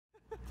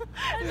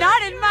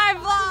Not in my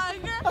vlog!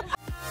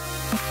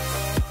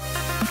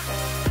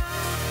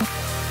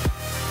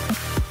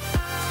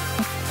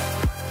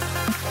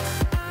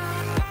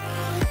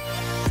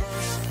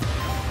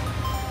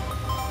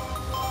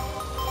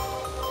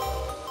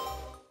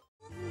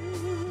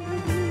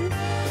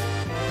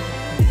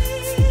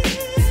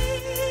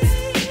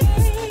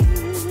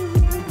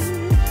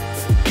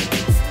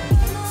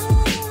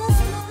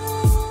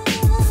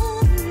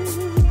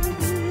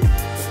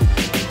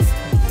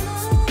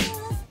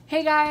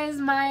 Hey guys,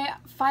 my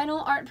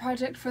final art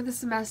project for the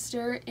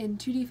semester in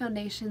 2D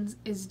Foundations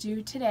is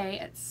due today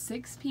at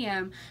 6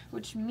 p.m.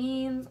 which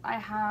means I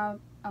have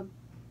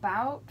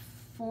about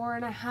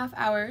 4.5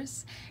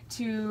 hours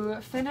to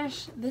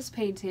finish this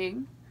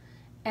painting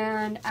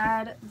and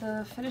add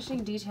the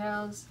finishing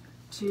details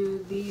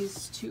to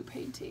these two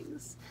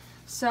paintings.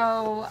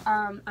 So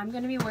I'm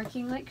going to be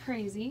working like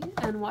crazy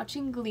and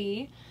watching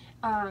Glee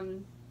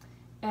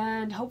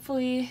and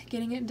hopefully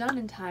getting it done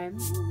in time.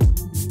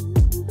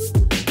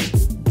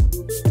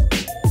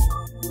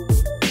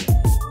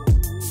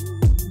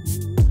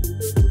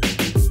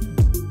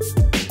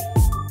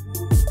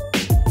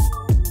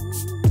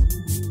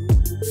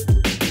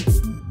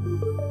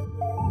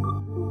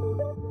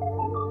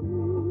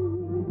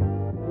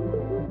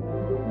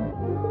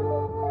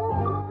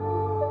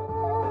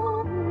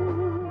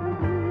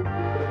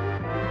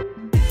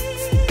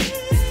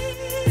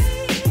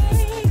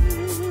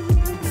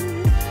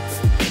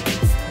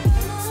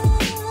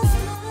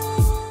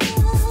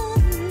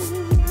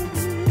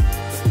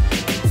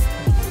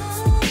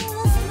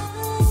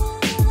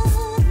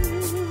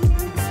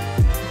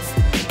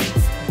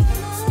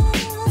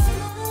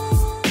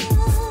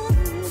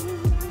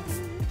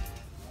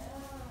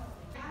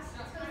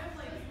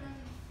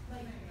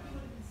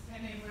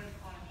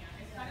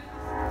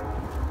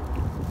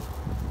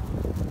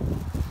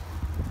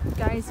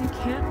 Guys, you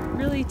can't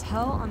really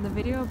tell on the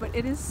video, but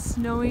it is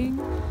snowing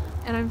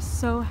and I'm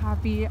so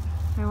happy.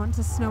 I want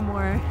to snow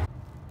more.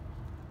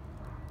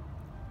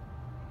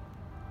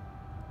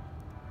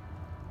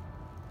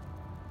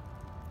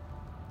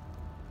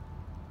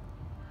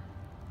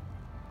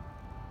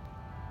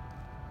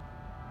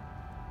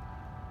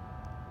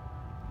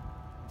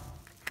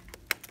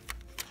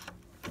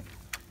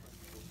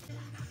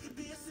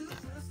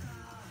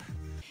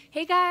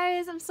 Hey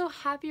guys, I'm so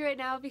happy right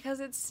now because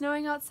it's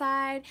snowing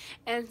outside,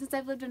 and since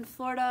I've lived in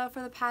Florida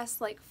for the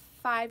past like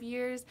 5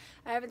 years,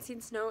 I haven't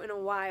seen snow in a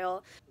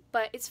while.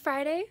 But it's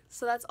Friday,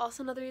 so that's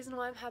also another reason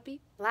why I'm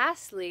happy.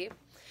 Lastly,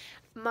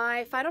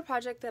 my final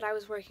project that I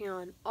was working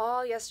on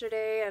all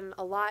yesterday and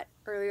a lot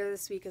earlier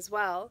this week as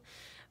well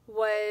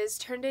was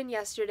turned in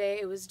yesterday.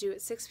 It was due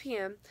at 6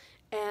 p.m.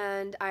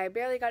 and I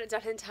barely got it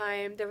done in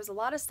time. There was a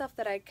lot of stuff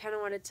that I kind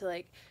of wanted to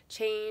like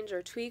change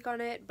or tweak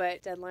on it,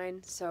 but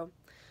deadline, so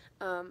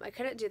I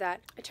couldn't do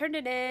that. I turned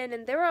it in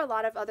and there were a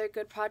lot of other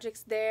good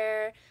projects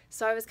there,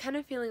 so I was kind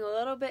of feeling a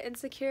little bit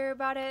insecure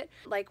about it,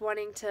 like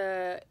wanting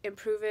to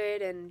improve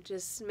it and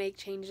just make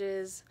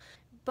changes.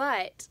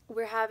 But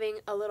we're having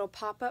a little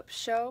pop-up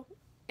show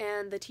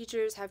and the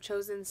teachers have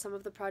chosen some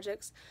of the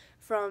projects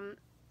from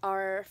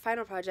our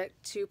final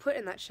project to put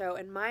in that show,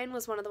 and mine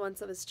was one of the ones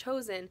that was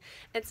chosen,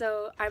 and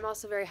so I'm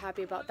also very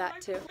happy about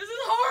that too. This is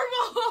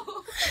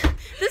horrible!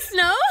 The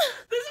snow?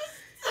 This is...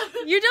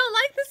 You don't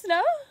like the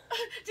snow?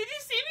 Did you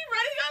see me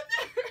running out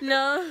there?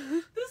 No.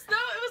 The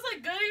snow, it was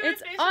like gutting my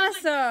It's face.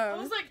 awesome. I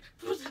was like,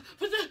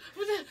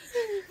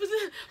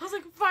 I was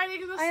like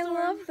fighting in the storm.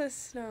 I love the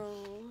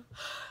snow.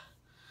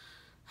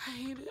 I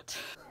hate it.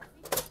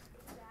 Oh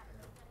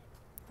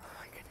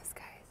my goodness,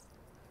 guys.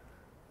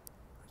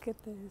 Look at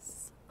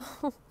this.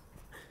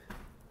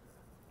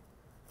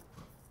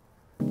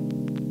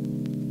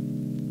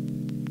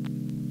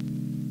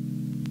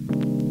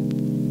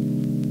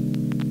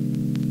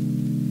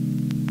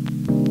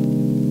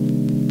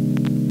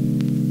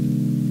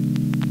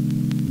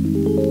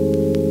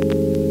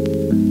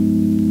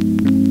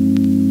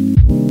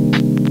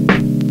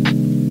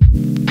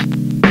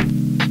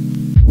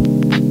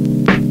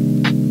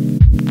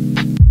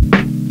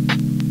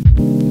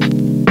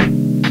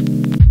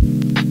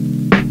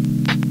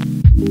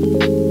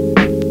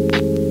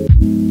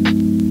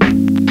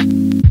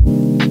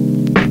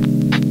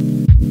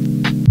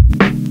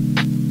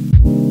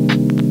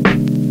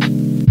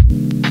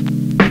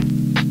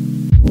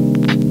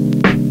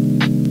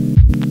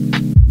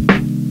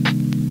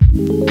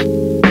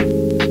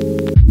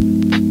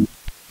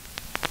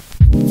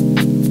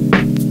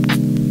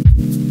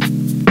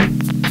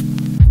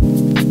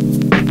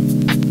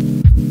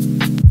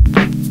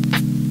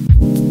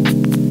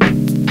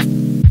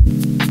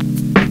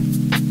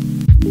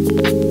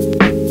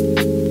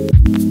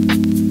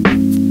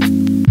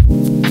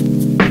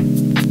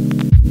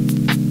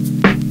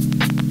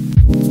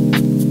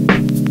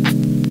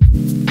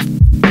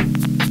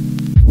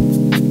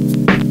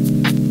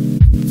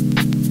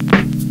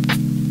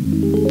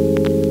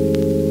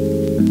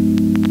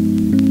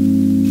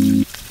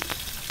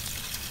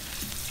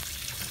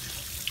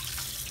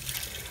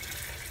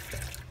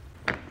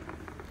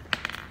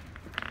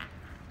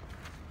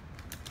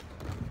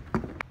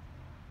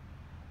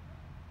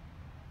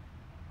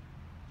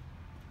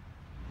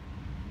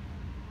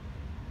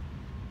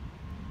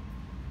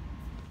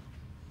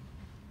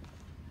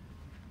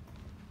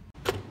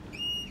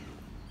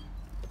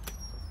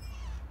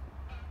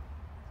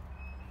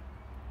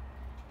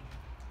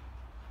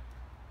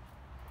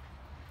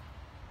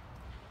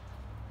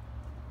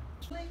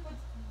 think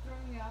what's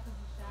throwing me off is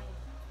the shadow.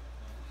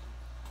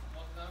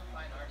 Well, not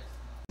fine artist.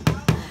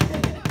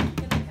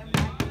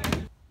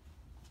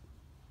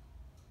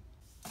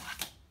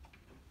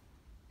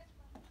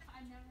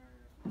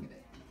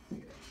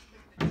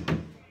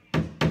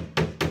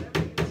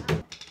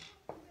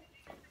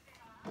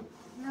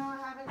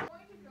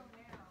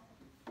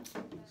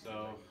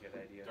 So,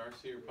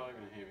 Darcie, you're probably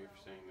going to hate me for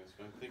saying this,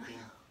 but I'm thinking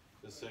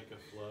the sake of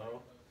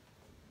flow.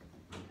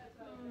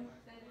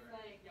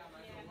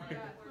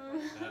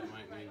 That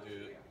might need to.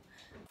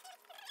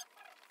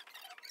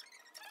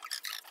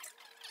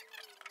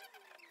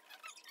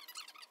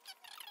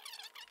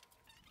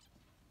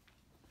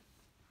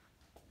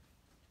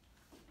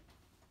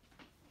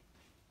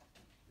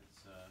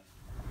 It's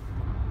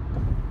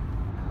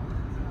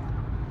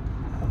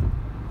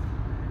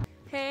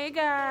Hey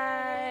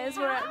guys,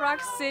 we're at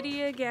Rock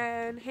City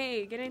again.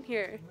 Hey, get in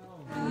here.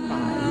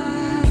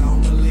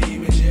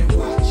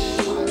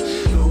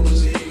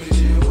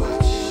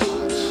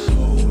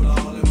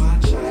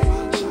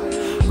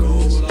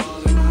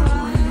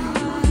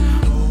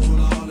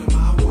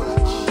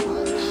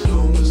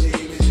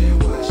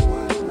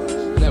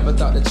 Never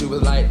thought that you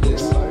would like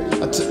this.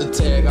 I took the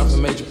tag off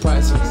and made your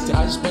price. I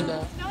just spent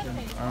that.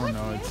 I don't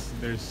know,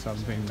 there's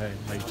something that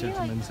like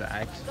gentlemen's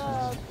act.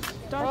 Oh,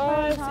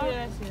 I see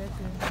it.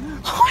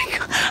 Oh my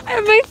god, I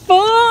have my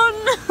phone!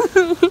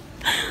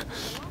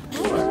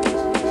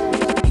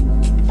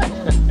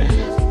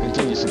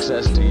 Continued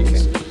success to you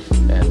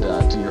and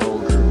to your whole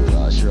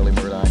crew, Shirley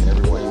Murdoch and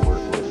everyone you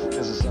work with.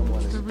 This is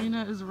someone.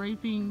 Sabrina is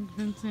raping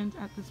Vincent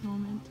at this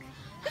moment.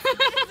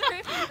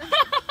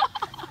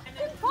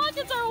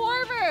 Pockets are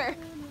warmer.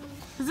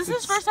 Is this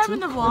his first time in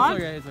the vlog?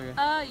 It's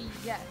okay.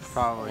 Yes.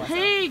 Probably.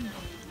 Hey,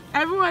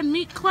 everyone,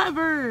 meet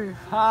Clever.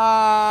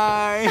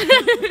 Hi!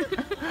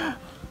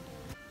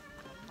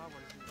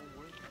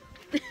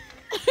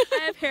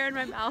 I have hair in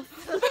my mouth.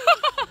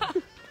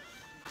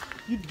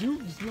 You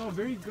do smell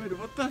very good.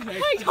 What the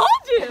heck? I told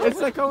you. It's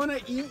like I want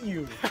to eat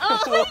you. Oh,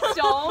 please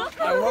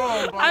don't. I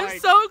won't. I'm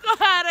so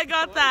glad I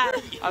got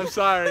that. I'm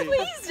sorry.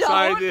 Please don't.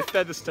 Sorry if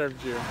that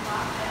disturbed you.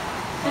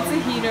 It's a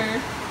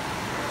heater.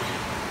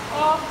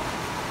 Oh,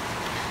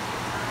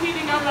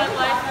 heating up that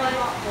lifeline.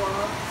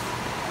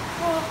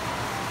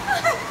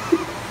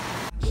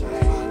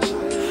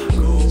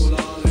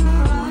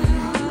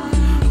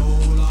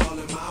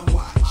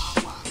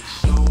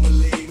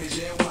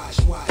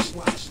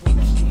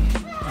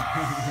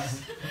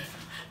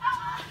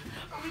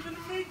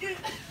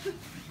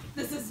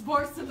 This is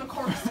worse than the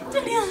chorus.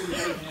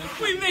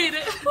 We made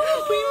it.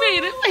 We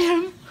made it,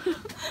 fam.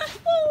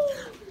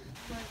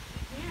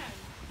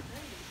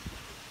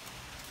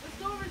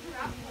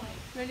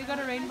 Ready to go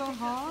to Rainbow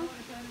Hall?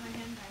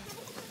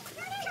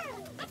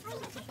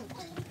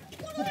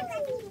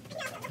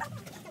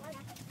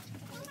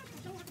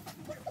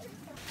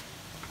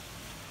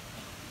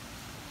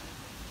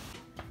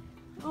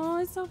 Oh,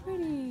 it's so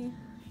pretty.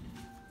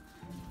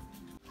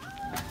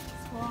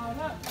 Squad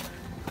up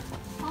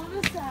on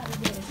a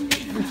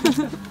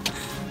Saturday.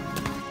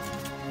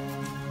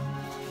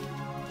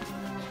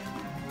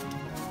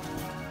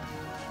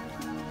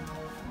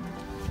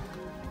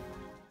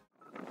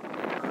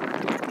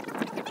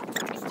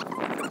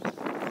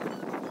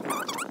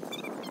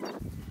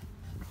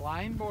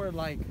 Board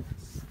like,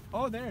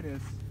 oh, there it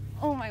is.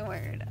 Oh my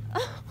word.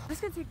 I'm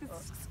just gonna take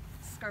this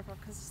scarf off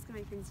because it's just gonna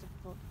make things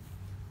difficult.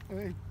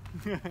 Hey.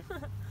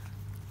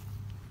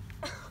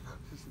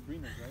 This is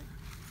Sabrina's, right?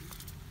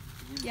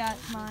 Yeah,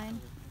 it's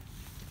mine.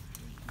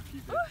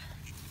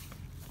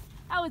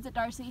 How is it,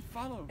 Darcie?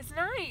 Follow. It's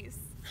nice.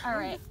 All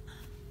right.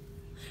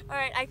 All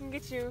right, I can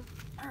get you.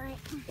 All right.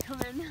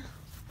 Come in.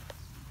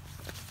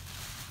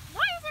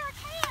 Why is there a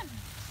can?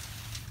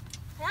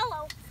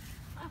 Hello.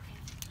 Okay.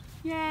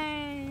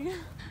 Yay.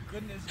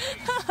 Goodness.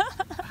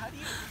 How do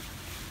you?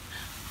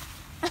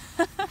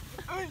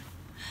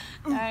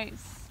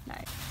 Nice.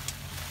 Nice.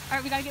 All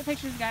right, we gotta get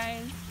pictures,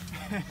 guys.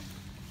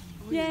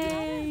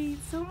 Yay.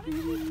 So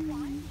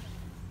pretty.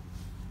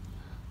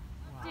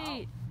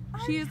 Date.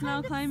 She is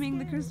now climbing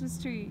the Christmas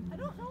tree. I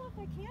don't know if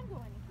I can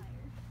go any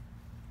higher.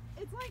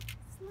 It's like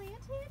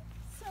slanted,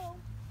 so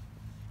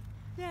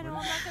yeah, no,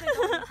 I'm not gonna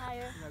go any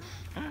higher.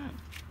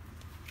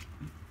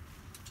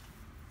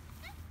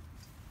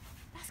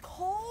 That's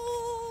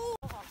cold.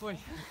 Wait.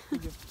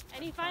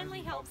 And he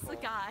finally helps the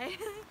guy.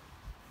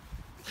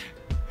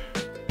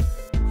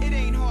 It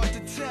ain't hard to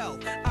tell.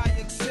 I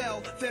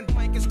excel. Then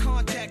Mike is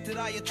contacted.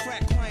 I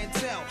attract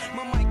clientele.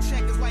 My mic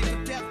check is life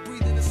or death.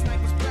 Breathing a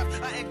sniper's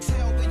breath. I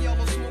exhale the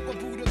yellow smoke of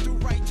Buddha through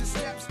righteous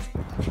steps.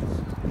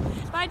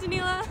 Bye,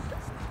 Danila.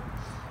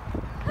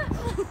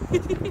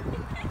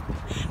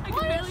 I can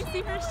barely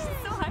see her. She's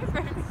so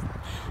hyper.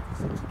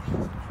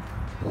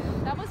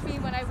 That was me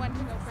when I went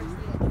to go first.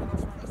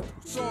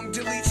 Song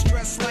delete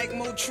stress like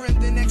Motrin,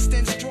 then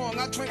extend strong.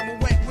 I drink my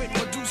wet with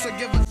Medusa,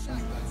 give a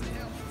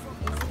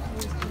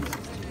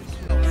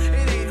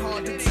it ain't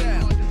hard to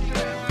tell.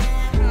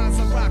 Nas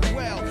I rock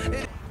well.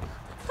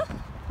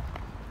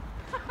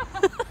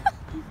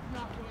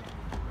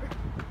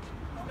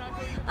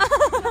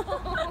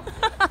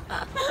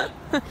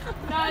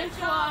 Nice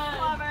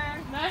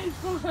one. Nice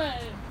one.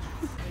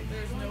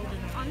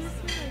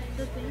 Honestly, like,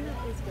 the thing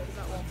that is good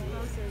about Waffle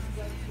House is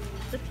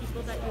the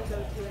people that you go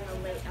to in the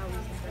late hours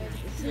of the night.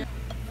 Yeah.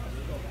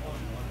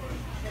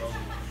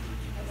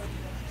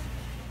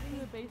 In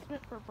the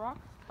basement for Brock.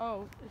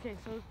 Oh, okay,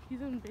 so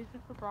he's in the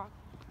basement for Brock.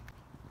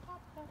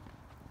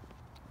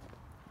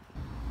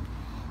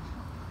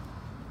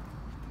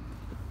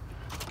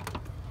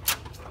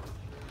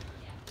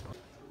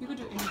 You could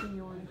do anything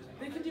you want.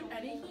 They can do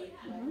anything?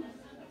 Mm-hmm.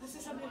 This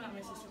is something that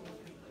my sister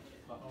would do.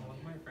 One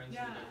of my friends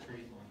did a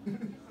tree.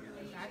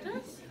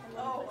 Cactus?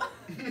 Oh.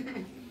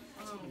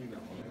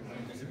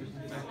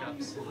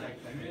 Backups.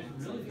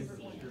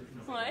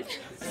 What?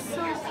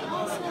 So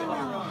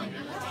awesome.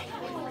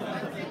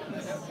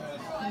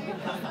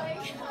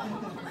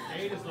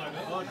 They just like,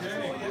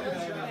 okay.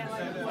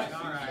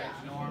 Alright,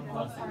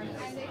 normal.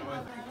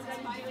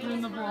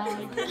 Doing the vlog.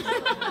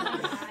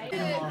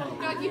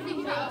 I keep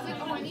thinking about it. I was like,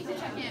 oh, I need to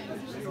check in. So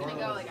she's gonna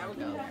go, like, I would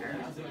go.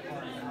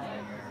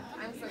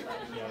 I'm so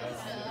glad.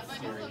 If I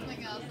do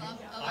something else,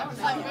 I'll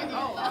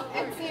oh,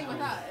 and same with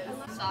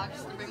us.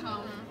 Socks to bring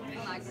home.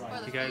 Like,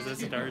 You guys,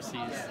 that's Darcie's.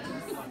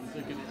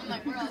 I'm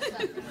like, we're all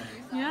set.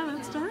 Yeah,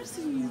 that's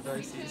Darcie's.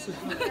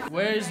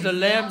 Where's the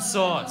lamb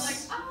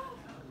sauce?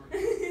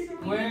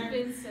 Where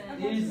is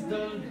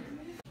the...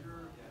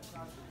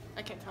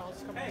 I can't tell.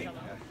 It's coming together.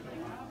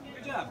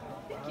 Good job.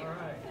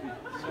 Alright.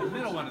 So the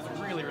middle one is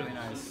really, really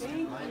nice.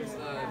 Mine's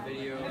the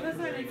video. It was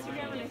on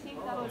Instagram, and I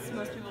think that was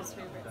most people's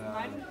favorite.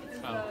 Mine is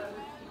the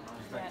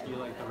red. You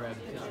like the red?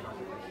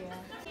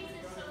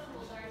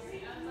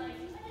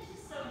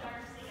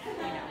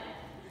 Yeah.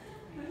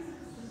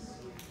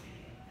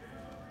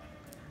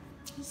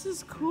 This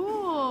is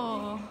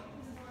cool.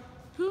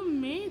 Who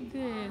made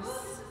this?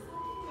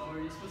 Oh, are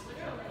you supposed to go?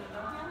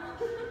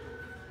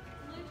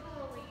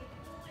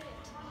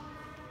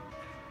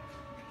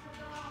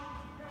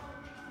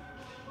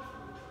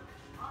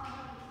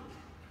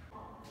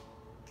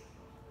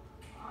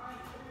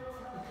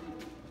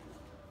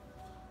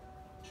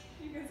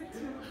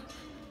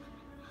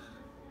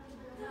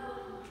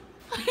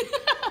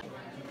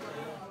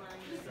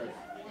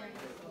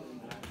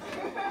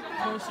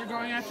 First, you're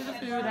going after the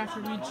food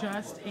after we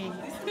just ate.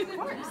 Of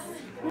course.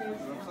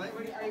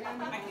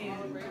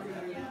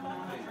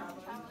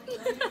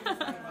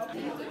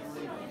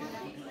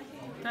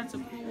 That's a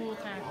cool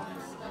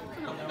cactus.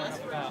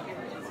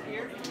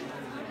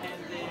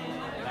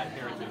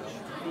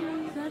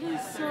 That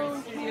is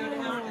so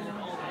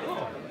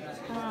cool.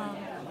 Wow.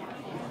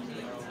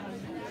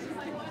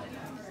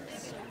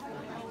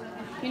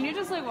 Can you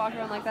just like walk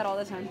around like that all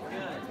the time?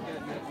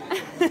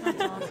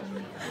 That's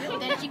awesome.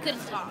 Then she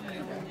couldn't talk.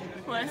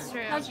 Well, that's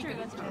true. That's true.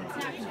 That's true.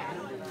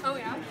 Oh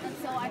yeah.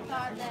 So I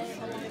thought that it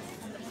was...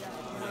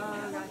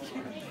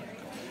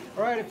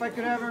 Alright, if I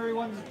could have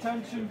everyone's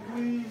attention,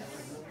 please.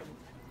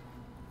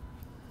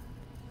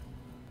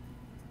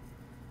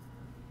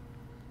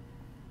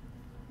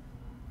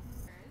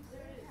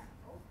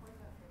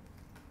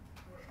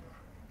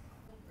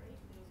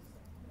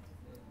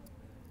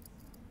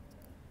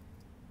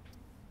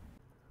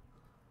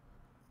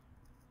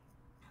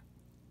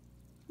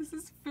 This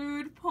is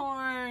food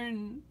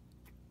porn.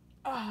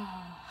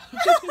 Ah.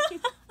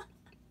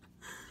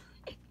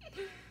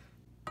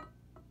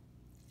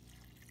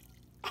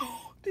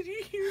 Oh, did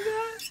you hear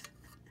that?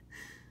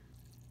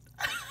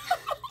 Oh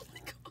my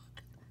god.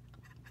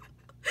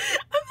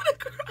 I'm gonna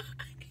cry.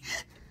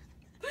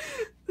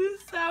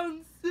 This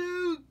sounds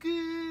so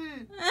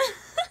good.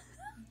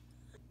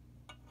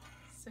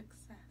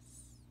 Success.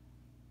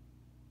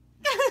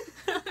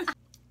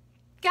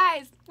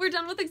 Guys, we're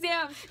done with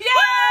exams. Yay!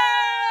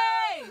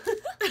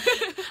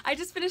 I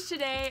just finished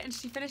today and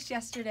she finished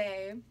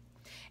yesterday.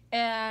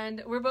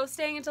 And we're both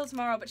staying until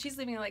tomorrow, but she's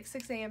leaving at like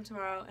 6 a.m.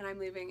 tomorrow and I'm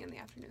leaving in the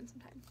afternoon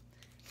sometime.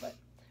 But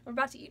we're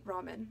about to eat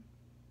ramen.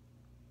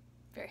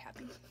 Very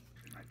happy.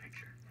 My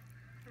picture.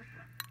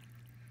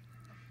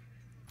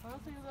 I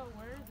don't think about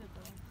where is it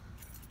though.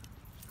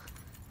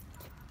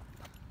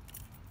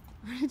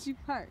 Where did you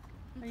park?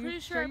 I'm pretty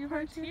sure I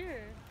parked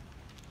here.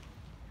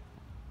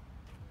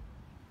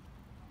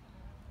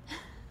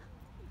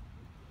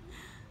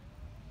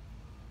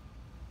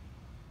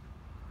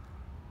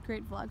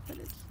 Great vlog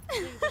footage.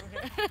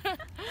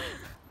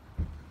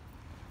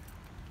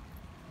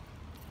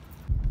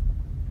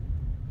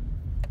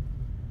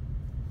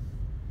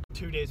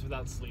 2 days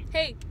without sleep.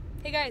 Hey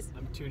guys,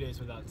 I'm 2 days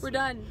without sleep. we're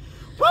done.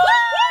 Woo!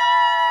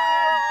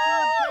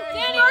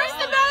 Danny, first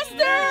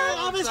semester!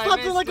 I haven't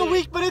slept in like a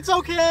week, but it's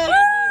okay.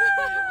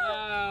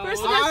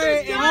 First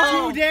I semester,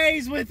 am 2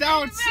 days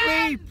without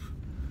sleep.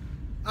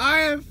 I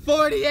am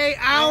 48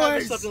 hours. I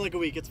haven't slept in like a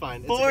week. It's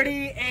fine. It's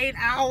 48 okay.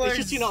 hours. It's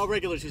just, you know, a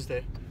regular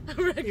Tuesday.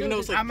 Even though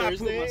it's like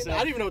Thursday. I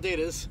don't even know what day it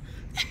is.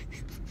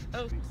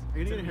 Oh. Are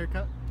you gonna get a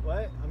haircut?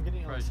 What? I'm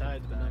getting it on the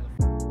sides, but not.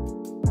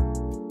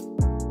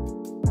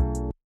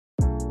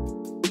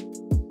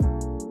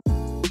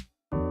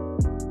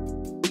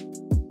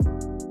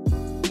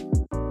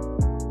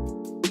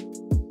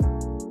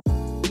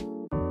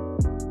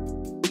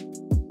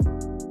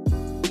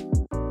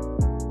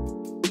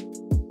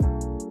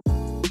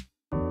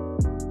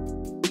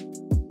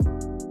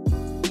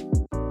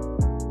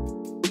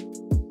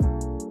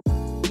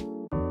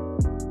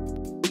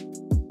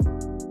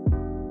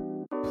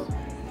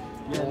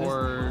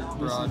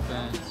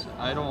 Broadbent.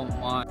 I don't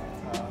mind.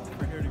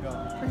 For here to go.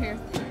 For here.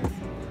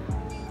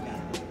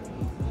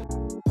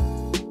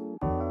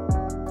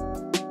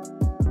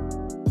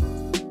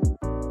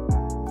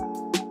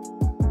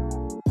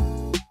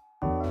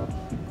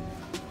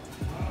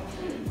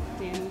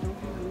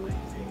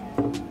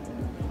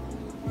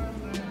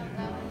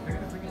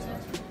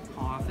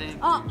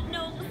 Oh,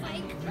 no,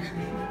 like.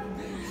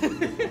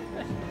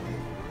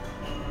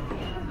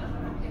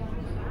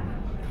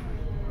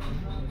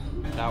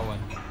 That one.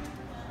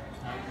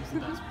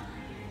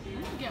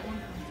 Get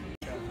one.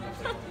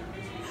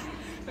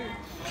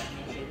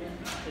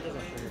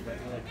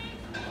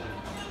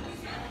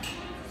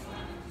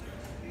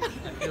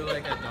 I feel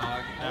like a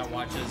dog that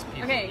watches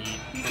people Okay, eat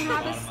you from can the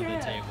have a bottom of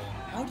the sip. table.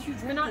 How do you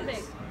They're drink not this?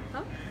 big.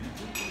 Huh?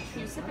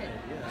 You sip it.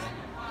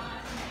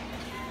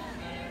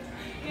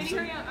 Danny,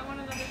 hurry up. I want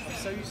another I'm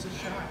so used to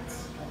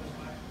shots.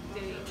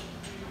 Danny.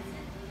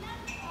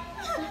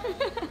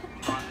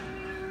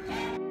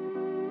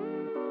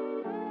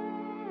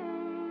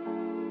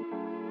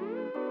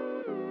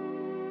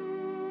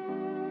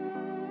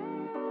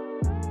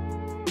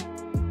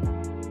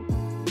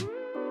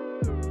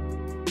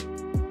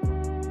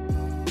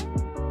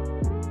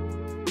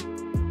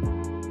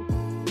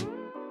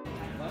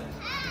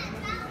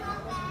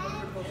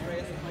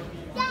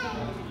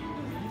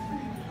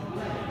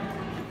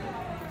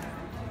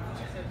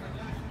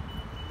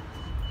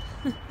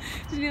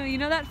 You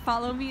know that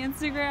follow me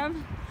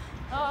Instagram?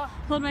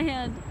 Hold my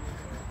hand.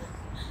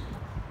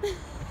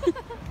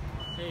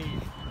 Hey, you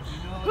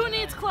know Who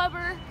needs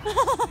Clubber?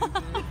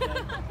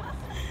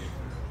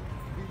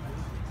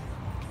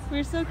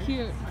 We're so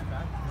cute.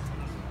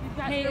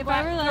 Hey, your if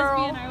I were black girl.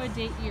 lesbian, I would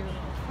date you.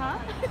 Huh?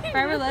 If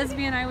I were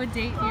lesbian, I would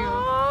date you.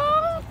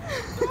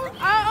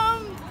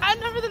 I'm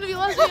never gonna be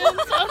lesbian,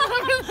 so I'm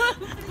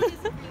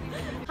never.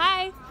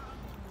 Hi.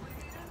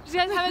 Did you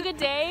guys have a good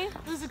day?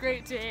 It was a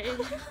great day.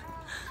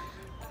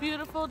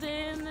 Beautiful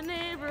day in the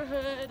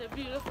neighborhood. A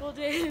beautiful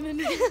day in the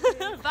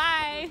neighborhood.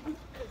 Bye.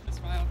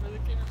 Smile for the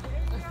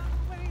camera.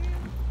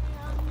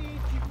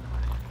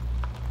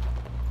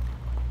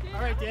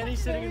 All right,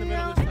 Danny's sitting in the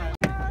middle this time.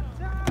 Danny,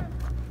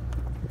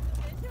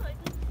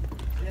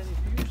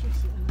 you usually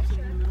sit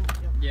in the middle.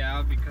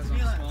 Yeah, because I'm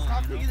small.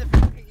 Stop You know? taking the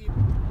pic at you.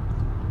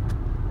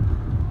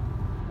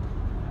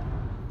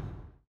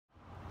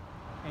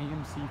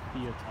 AMC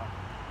Theater.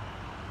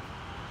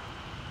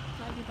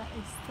 I'll get that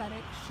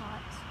aesthetic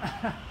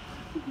shot.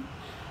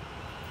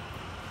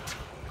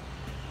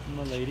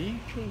 My lady.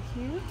 Thank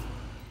you.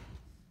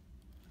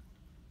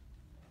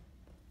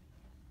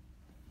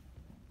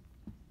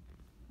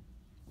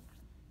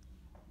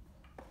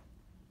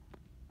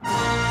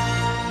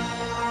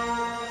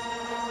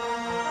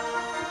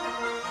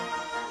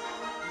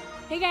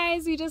 Hey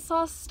guys, we just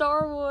saw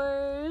Star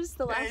Wars: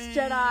 The Last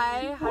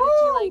Jedi. How did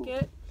you like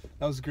it?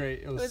 That was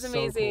great. It was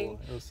amazing. So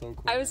cool. It was so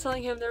cool. I was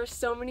telling him there were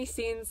so many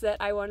scenes that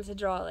I wanted to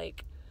draw.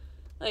 Like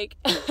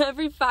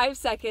every 5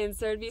 seconds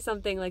there'd be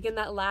something. Like in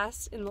the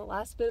last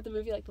bit of the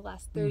movie, like the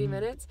last 30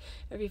 minutes,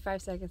 every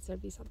 5 seconds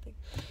there'd be something.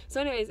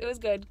 So anyways, it was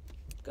good.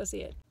 Go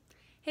see it.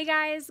 Hey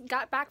guys,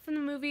 got back from the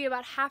movie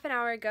about half an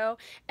hour ago,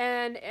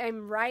 and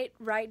I'm right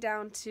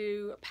down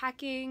to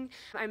packing.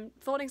 I'm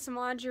folding some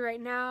laundry right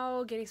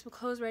now, getting some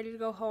clothes ready to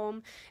go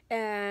home,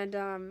 and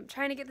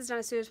trying to get this done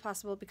as soon as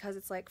possible because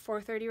it's like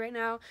 4:30 right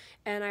now,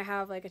 and I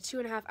have like a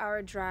 2.5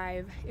 hour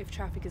drive if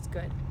traffic is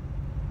good.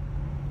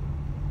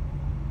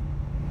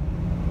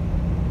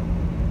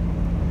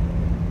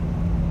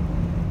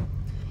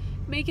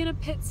 Making a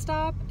pit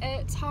stop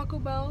at Taco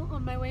Bell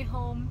on my way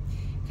home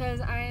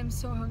because I am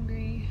so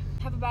hungry.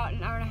 I have about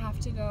an hour and a half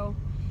to go.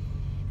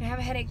 And I have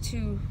a headache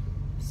too,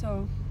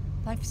 so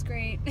life's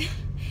great.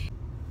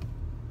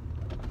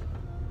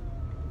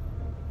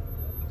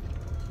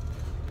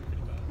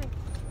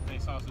 Any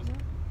sauces?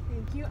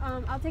 Thank you.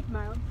 I'll take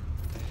mild.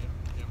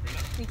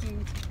 Thank you.